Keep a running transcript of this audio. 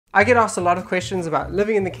I get asked a lot of questions about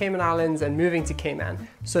living in the Cayman Islands and moving to Cayman.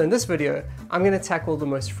 So in this video, I'm going to tackle the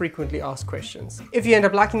most frequently asked questions. If you end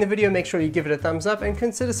up liking the video, make sure you give it a thumbs up and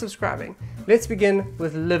consider subscribing. Let's begin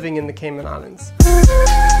with living in the Cayman Islands.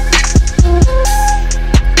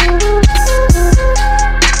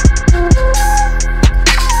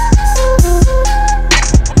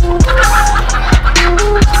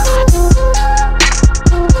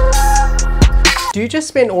 Do you just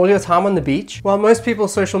spend all your time on the beach? While most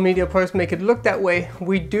people's social media posts make it look that way,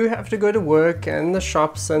 we do have to go to work and the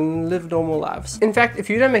shops and live normal lives. In fact, if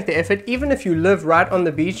you don't make the effort, even if you live right on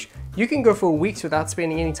the beach, you can go for weeks without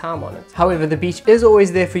spending any time on it. However, the beach is always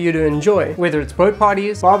there for you to enjoy. Whether it's boat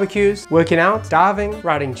parties, barbecues, working out, diving,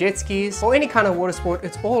 riding jet skis, or any kind of water sport,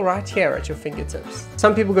 it's all right here at your fingertips.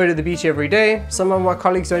 Some people go to the beach every day. Some of my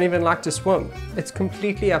colleagues don't even like to swim. It's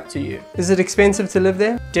completely up to you. Is it expensive to live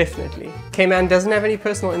there? Definitely. Cayman doesn't have any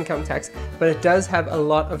personal income tax, but it does have a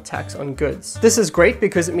lot of tax on goods. This is great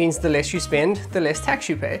because it means the less you spend, the less tax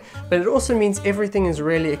you pay, but it also means everything is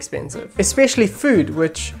really expensive, especially food,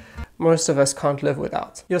 which most of us can't live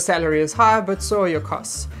without. Your salary is high, but so are your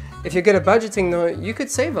costs. If you're good at budgeting though, you could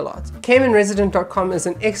save a lot. CaymanResident.com is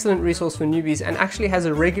an excellent resource for newbies and actually has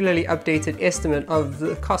a regularly updated estimate of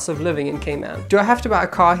the cost of living in Cayman. Do I have to buy a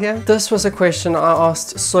car here? This was a question I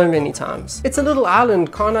asked so many times. It's a little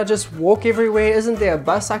island, can't I just walk everywhere? Isn't there a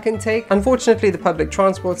bus I can take? Unfortunately, the public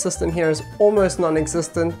transport system here is almost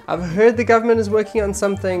non-existent. I've heard the government is working on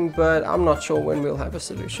something, but I'm not sure when we'll have a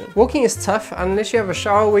solution. Walking is tough unless you have a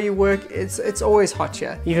shower where you work. It's always hot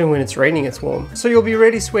here. Even when it's raining, it's warm. So you'll be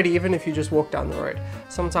really sweaty even if you just walk down the road.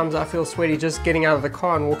 Sometimes I feel sweaty just getting out of the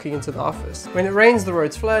car and walking into the office. When it rains, the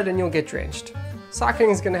roads flood and you'll get drenched. Cycling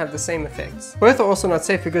is going to have the same effects. Both are also not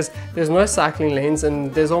safe because there's no cycling lanes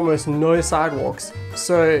and there's almost no sidewalks.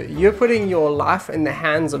 So you're putting your life in the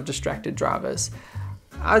hands of distracted drivers.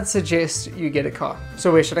 I'd suggest you get a car.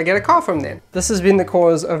 So where should I get a car from then? This has been the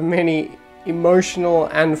cause of many emotional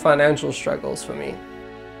and financial struggles for me.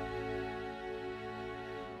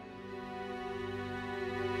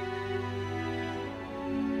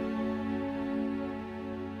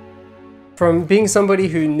 From being somebody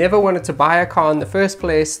who never wanted to buy a car in the first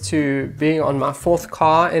place to being on my fourth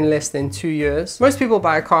car in less than 2 years. Most people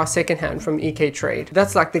buy a car secondhand from EK Trade.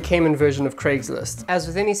 That's like the Cayman version of Craigslist. As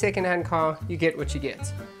with any secondhand car, you get what you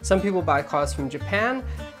get. Some people buy cars from Japan.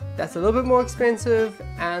 That's a little bit more expensive,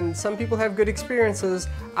 and some people have good experiences.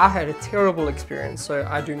 I had a terrible experience, so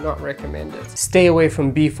I do not recommend it. Stay away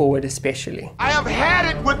from B Forward especially. I have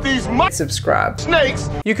had it with these subscribe snakes.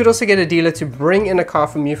 You could also get a dealer to bring in a car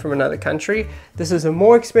from you from another country. This is a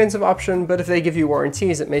more expensive option, but if they give you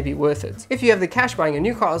warranties, it may be worth it. If you have the cash, buying a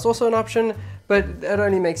new car is also an option, but it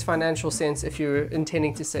only makes financial sense if you're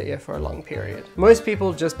intending to stay here for a long period. Most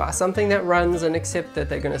people just buy something that runs and accept that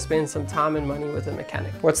they're going to spend some time and money with a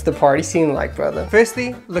mechanic. What's the party scene like, brother?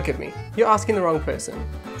 Firstly, look at me. You're asking the wrong person,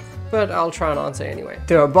 but I'll try and answer anyway.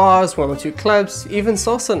 There are bars, 1 or 2 clubs, even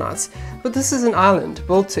salsa nights, but this is an island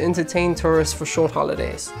built to entertain tourists for short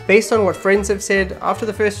holidays. Based on what friends have said, after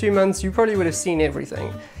the first few months, you probably would have seen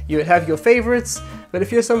everything. You would have your favorites, but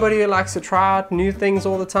if you're somebody who likes to try out new things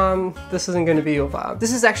all the time, this isn't going to be your vibe.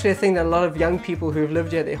 This is actually a thing that a lot of young people who've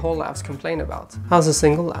lived here their whole lives complain about. How's a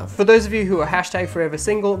single life? For those of you who are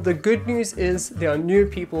 #foreversingle, the good news is there are new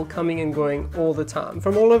people coming and going all the time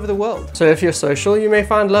from all over the world. So if you're social, you may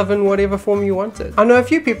find love in whatever form you want it. I know a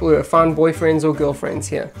few people who have found boyfriends or girlfriends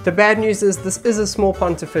here. The bad news is this is a small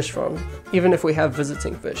pond to fish from, even if we have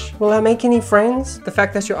visiting fish. Will I make any friends? The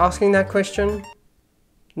fact that you're asking that question?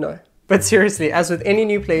 No. But seriously, as with any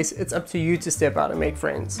new place, it's up to you to step out and make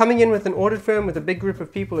friends. Coming in with an audit firm with a big group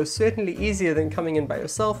of people is certainly easier than coming in by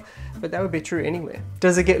yourself, but that would be true anywhere.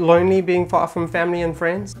 Does it get lonely being far from family and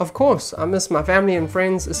friends? Of course, I miss my family and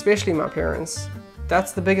friends, especially my parents.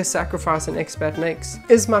 That's the biggest sacrifice an expat makes.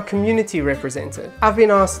 Is my community represented? I've been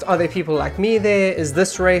asked, are there people like me there? Is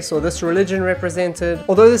this race or this religion represented?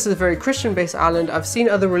 Although this is a very Christian-based island, I've seen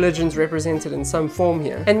other religions represented in some form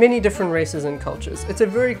here, and many different races and cultures. It's a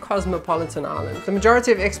very cosmopolitan island. The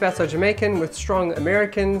majority of expats are Jamaican, with strong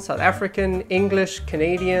American, South African, English,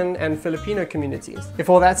 Canadian, and Filipino communities. If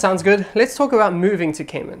all that sounds good, let's talk about moving to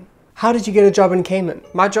Cayman. How did you get a job in Cayman?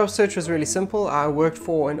 My job search was really simple. I worked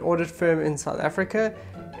for an audit firm in South Africa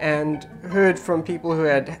and heard from people who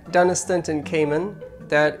had done a stint in Cayman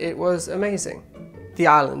that it was amazing. the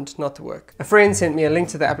island, not the work. A friend sent me a link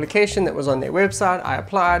to the application that was on their website. I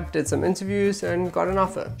applied, did some interviews, and got an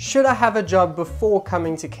offer. Should I have a job before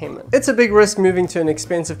coming to Cayman? It's a big risk moving to an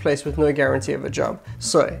expensive place with no guarantee of a job.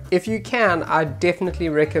 So if you can, I definitely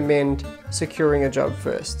recommend securing a job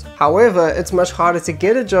first. However, it's much harder to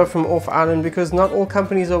get a job from off island because not all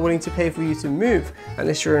companies are willing to pay for you to move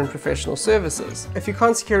unless you're in professional services. If you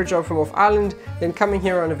can't secure a job from off island, then coming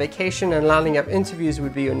here on a vacation and lining up interviews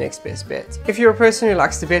would be your next best bet. If you're a person who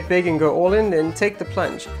likes to bet big and go all in, then take the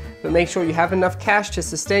plunge. But make sure you have enough cash to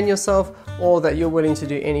sustain yourself or that you're willing to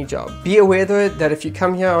do any job. Be aware though that if you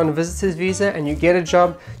come here on a visitor's visa and you get a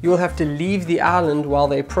job, you will have to leave the island while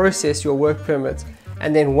they process your work permit.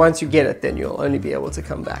 And then once you get it, then you'll only be able to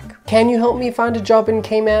come back. Can you help me find a job in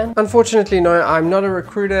Cayman? Unfortunately, no, I'm not a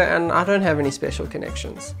recruiter and I don't have any special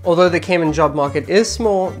connections. Although the Cayman job market is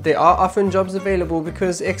small, there are often jobs available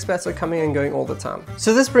because expats are coming and going all the time.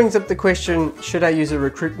 So this brings up the question, should I use a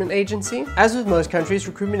recruitment agency? As with most countries,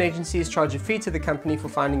 recruitment agencies charge a fee to the company for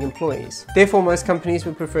finding employees. Therefore, most companies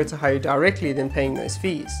would prefer to hire you directly than paying those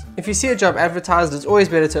fees. If you see a job advertised, it's always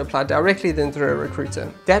better to apply directly than through a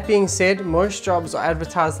recruiter. That being said, most jobs are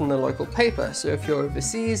advertised in the local paper, so if you're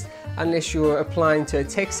overseas, unless you're applying to a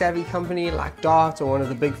tech-savvy company like Dart or one of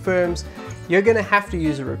the big firms, you're going to have to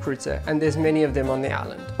use a recruiter, and there's many of them on the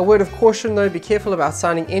island. A word of caution though, be careful about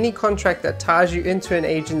signing any contract that ties you into an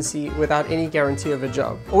agency without any guarantee of a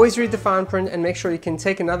job. Always read the fine print and make sure you can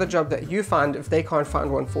take another job that you find if they can't find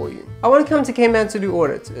one for you. I want to come to Cayman to do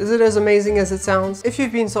audit. Is it as amazing as it sounds? If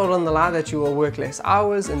you've been sold on the lie that you will work less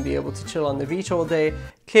hours and be able to chill on the beach all day,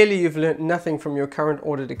 clearly you've learned nothing from your current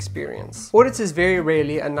audit experience. Audit is very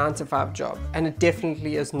rarely a 9-to-5 job, and it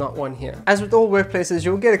definitely is not one here. As with all workplaces,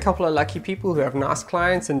 you'll get a couple of lucky people who have nice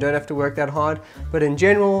clients and don't have to work that hard, but in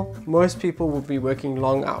general, most people will be working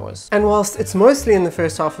long hours. And whilst it's mostly in the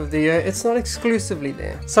first half of the year, it's not exclusively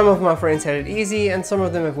there. Some of my friends had it easy, and some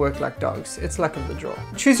of them have worked like dogs. It's luck of the draw.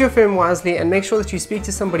 Choose your firm wisely and make sure that you speak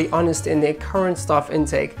to somebody honest in their current staff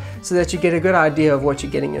intake so that you get a good idea of what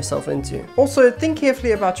you're getting yourself into. Also, think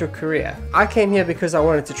carefully about your career. I came here because I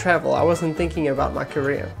wanted to travel. I wasn't thinking about my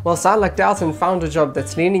career. Whilst I lucked out and found a job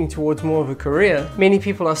that's leaning towards more of a career, many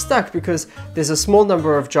people are stuck because there's a small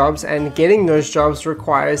number of jobs and getting those jobs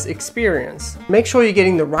requires experience. Make sure you're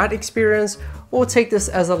getting the right experience, or take this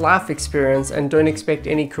as a life experience and don't expect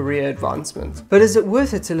any career advancement. But is it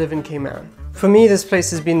worth it to live in Cayman? For me, this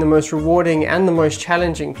place has been the most rewarding and the most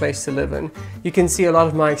challenging place to live in. You can see a lot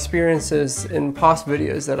of my experiences in past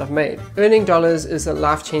videos that I've made. Earning dollars is a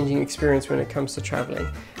life-changing experience when it comes to traveling.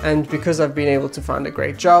 And because I've been able to find a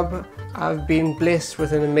great job, I've been blessed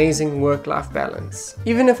with an amazing work-life balance.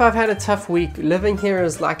 Even if I've had a tough week, living here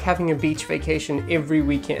is like having a beach vacation every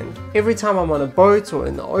weekend. Every time I'm on a boat or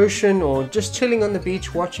in the ocean or just chilling on the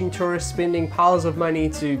beach watching tourists spending piles of money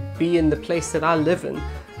to be in the place that I live in,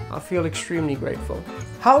 I feel extremely grateful.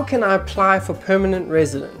 How can I apply for permanent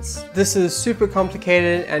residence? This is super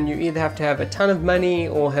complicated and you either have to have a ton of money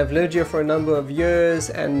or have lived here for a number of years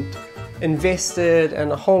and invested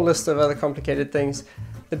and a whole list of other complicated things.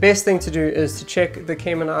 The best thing to do is to check the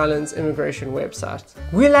Cayman Islands immigration website.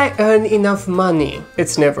 Will I earn enough money?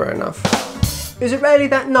 It's never enough. Is it really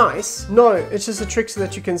that nice? No, it's just a trick so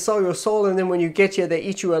that you can sell your soul and then when you get here they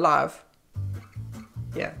eat you alive.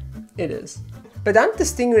 Yeah, it is. But aren't the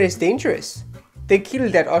stingrays dangerous? They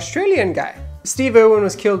killed that Australian guy. Steve Irwin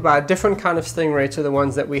was killed by a different kind of stingray to the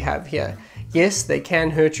ones that we have here. Yes, they can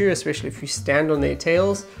hurt you, especially if you stand on their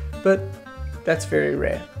tails, but that's very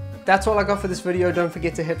rare. That's all I got for this video. Don't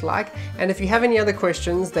forget to hit like, and if you have any other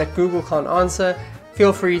questions that Google can't answer,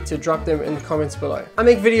 feel free to drop them in the comments below. I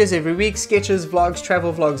make videos every week, sketches, vlogs,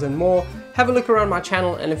 travel vlogs, and more. Have a look around my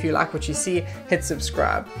channel, and if you like what you see, hit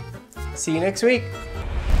subscribe. See you next week.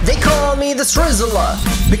 They call me the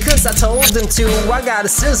Srizzler because I told them to. I got a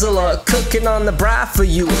sizzler cooking on the bride for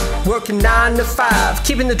you. Working 9 to 5,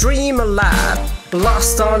 keeping the dream alive.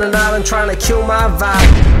 Lost on an island trying to kill my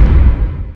vibe.